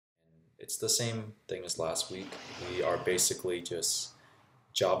It's the same thing as last week. We are basically just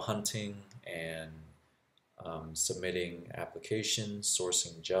job hunting and submitting applications,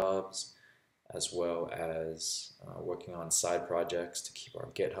 sourcing jobs, as well as working on side projects to keep our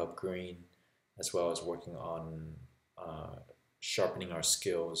GitHub green, as well as working on uh, sharpening our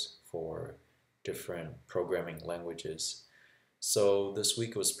skills for different programming languages. So this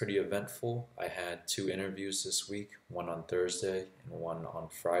week was pretty eventful. I had two interviews this week, one on Thursday and one on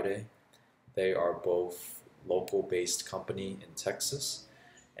Friday. They are both local based company in Texas.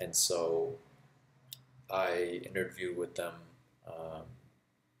 And so I interviewed with them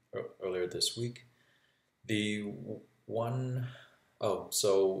um, earlier this week. The one, oh,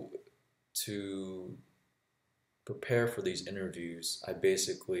 so to prepare for these interviews, I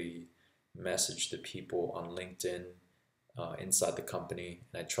basically messaged the people on LinkedIn inside the company,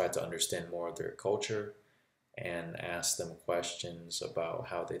 and I tried to understand more of their culture and ask them questions about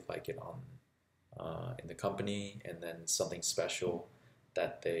how they like it on in the company, and then something special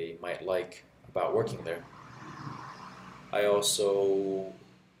that they might like about working there. I also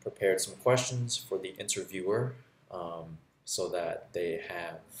prepared some questions for the interviewer so that they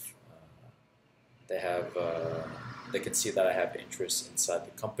have they can see that I have interest inside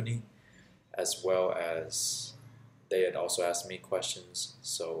the company, as well as they had also asked me questions.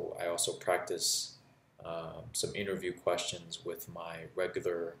 So I also practice some interview questions with my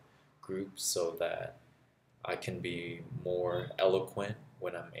regular group so that I can be more eloquent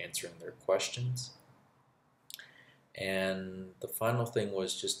when I'm answering their questions. And the final thing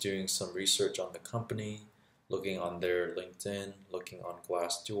was just doing some research on the company, looking on their LinkedIn, looking on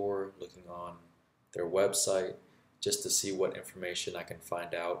Glassdoor, looking on their website, just to see what information I can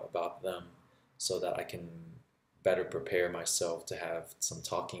find out about them so that I can better prepare myself to have some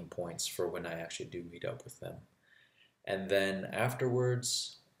talking points for when I actually do meet up with them. And then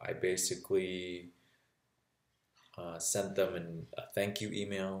afterwards, I basically sent them a thank you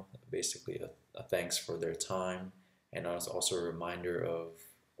email, basically a thanks for their time, and also a reminder of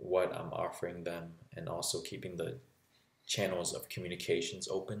what I'm offering them, and also keeping the channels of communications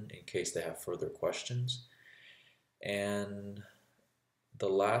open in case they have further questions. And the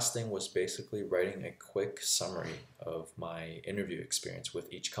last thing was basically writing a quick summary of my interview experience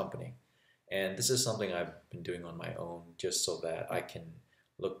with each company. And this is something I've been doing on my own just so that I can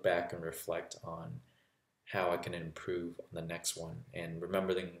look back and reflect on how I can improve on the next one, and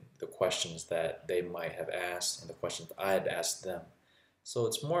remembering the questions that they might have asked and the questions I had asked them. So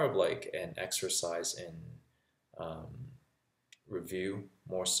it's more of like an exercise in um, review,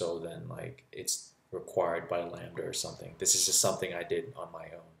 more so than like it's required by Lambda or something. This is just something I did on my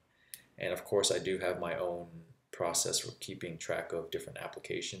own. And of course, I do have my own process for keeping track of different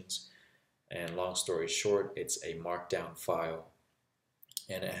applications. And long story short, it's a markdown file,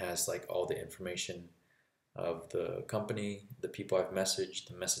 and it has like all the information of the company, the people I've messaged,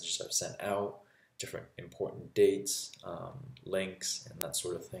 the messages I've sent out, different important dates, links, and that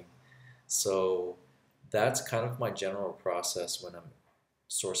sort of thing. So that's kind of my general process when I'm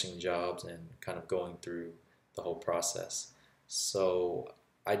sourcing jobs and kind of going through the whole process. So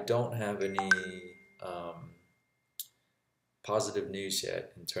I don't have any um, positive news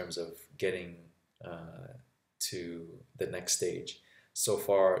yet in terms of getting to the next stage. So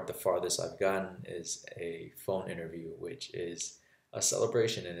far, the farthest I've gotten is a phone interview, which is a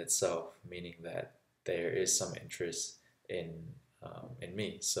celebration in itself, meaning that there is some interest in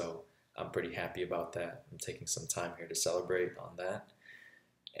me. So I'm pretty happy about that. I'm taking some time here to celebrate on that.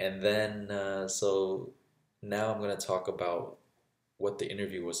 And then, so now I'm going to talk about what the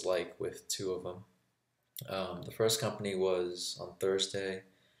interview was like with two of them. The first company was on Thursday.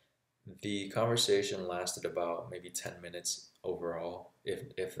 The conversation lasted about maybe 10 minutes overall,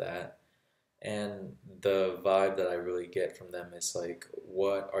 if that. And the vibe that I really get from them is like,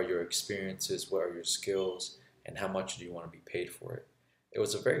 what are your experiences, what are your skills, and how much do you want to be paid for it? It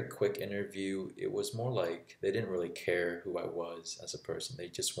was a very quick interview. It was more like they didn't really care who I was as a person. They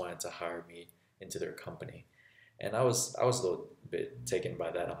just wanted to hire me into their company. And I was a little bit taken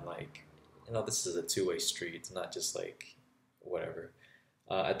by that. I'm like, this is a two-way street. It's not just like whatever.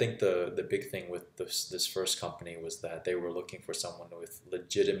 I think the big thing with this first company was that they were looking for someone with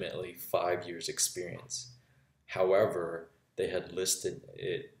legitimately 5 years experience. However, they had listed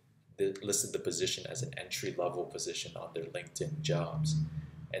the position as an entry level position on their LinkedIn jobs.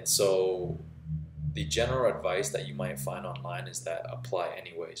 And so the general advice that you might find online is that apply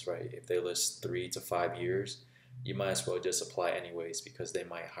anyways, right? If they list 3 to 5 years, you might as well just apply anyways because they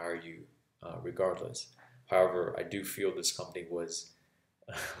might hire you regardless. However, I do feel this company was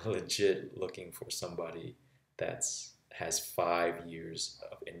legit looking for somebody that's has 5 years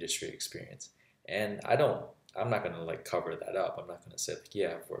of industry experience. And I'm not gonna like cover that up. I'm not gonna say like,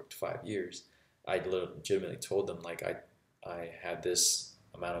 yeah, I've worked 5 years. I legitimately told them like I had this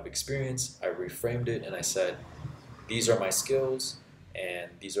amount of experience. I reframed it and I said, these are my skills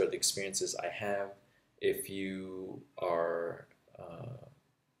and these are the experiences I have. If you are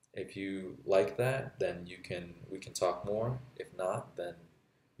if you like that, then we can talk more. If not, then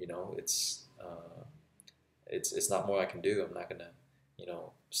it's not more I can do. I'm not gonna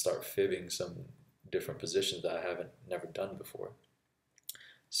start fibbing some different positions that I haven't never done before.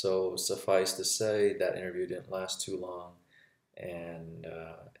 So suffice to say, that interview didn't last too long, and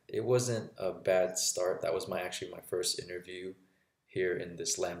it wasn't a bad start. That was actually my first interview here in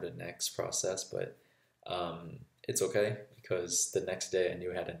this Lambda Next process, but it's okay because the next day I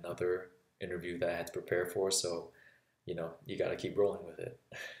knew I had another interview that I had to prepare for, so you got to keep rolling with it.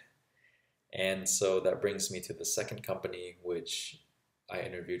 And so that brings me to the second company, which I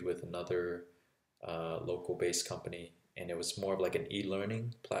interviewed with another local based company, and it was more of like an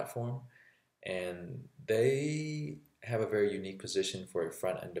e-learning platform. And they have a very unique position for a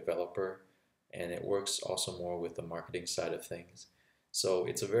front end developer, and it works also more with the marketing side of things. So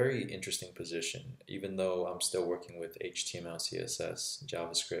it's a very interesting position, even though I'm still working with HTML, CSS,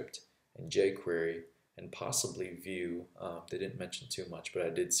 JavaScript, and jQuery, and possibly Vue. They didn't mention too much, but I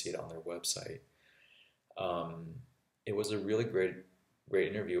did see it on their website. Um, it was a really great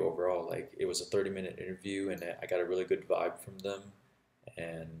interview overall. Like it was a 30-minute interview, and I got a really good vibe from them.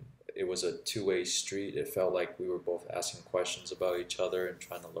 And it was a two-way street. It felt like we were both asking questions about each other and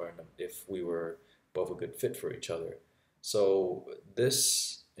trying to learn if we were both a good fit for each other. So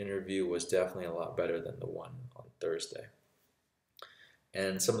this interview was definitely a lot better than the one on Thursday.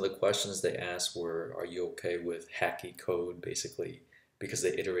 And some of the questions they asked were, are you okay with hacky code, basically, because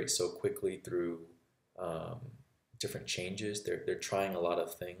they iterate so quickly through um, different changes. They're trying a lot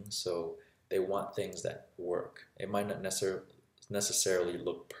of things, so they want things that work. It might not necessarily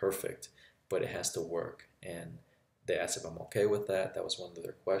look perfect, but it has to work. And they asked if I'm okay with that. That was one of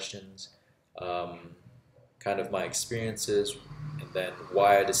their questions. Um, Kind of my experiences, and then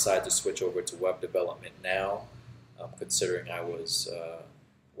why I decided to switch over to web development now, considering I was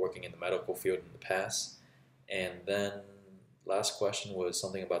working in the medical field in the past. And then last question was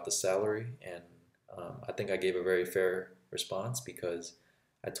something about the salary, and I think I gave a very fair response because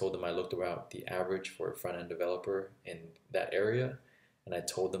I told them I looked around the average for a front-end developer in that area, and I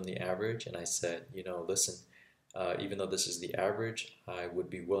told them the average, and I said, listen, even though this is the average, I would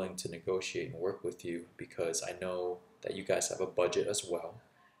be willing to negotiate and work with you because I know that you guys have a budget as well.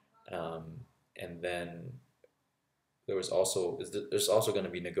 Um, and then there's also going to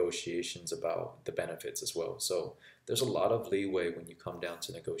be negotiations about the benefits as well. So there's a lot of leeway when you come down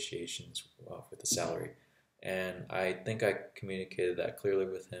to negotiations with the salary. And I think I communicated that clearly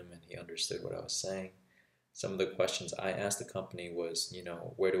with him, and he understood what I was saying. Some of the questions I asked the company was,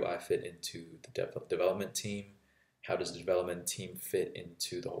 where do I fit into the development team? How does the development team fit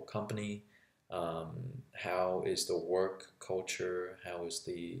into the whole company? How is the work culture? How is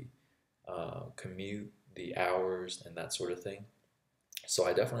the commute, the hours, and that sort of thing? So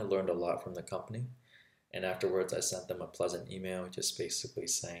I definitely learned a lot from the company. And afterwards, I sent them a pleasant email just basically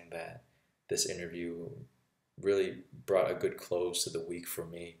saying that this interview really brought a good close to the week for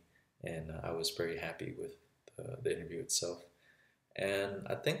me. And I was very happy with the interview itself. And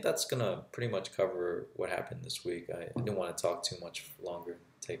I think that's going to pretty much cover what happened this week. I didn't want to talk too much longer,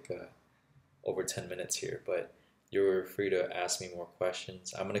 take over 10 minutes here, but you're free to ask me more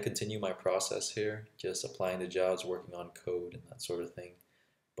questions. I'm going to continue my process here, just applying to jobs, working on code, and that sort of thing.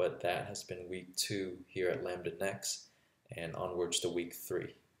 But that has been week 2 here at Lambda Next, and onwards to week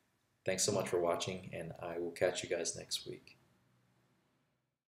 3. Thanks so much for watching, and I will catch you guys next week.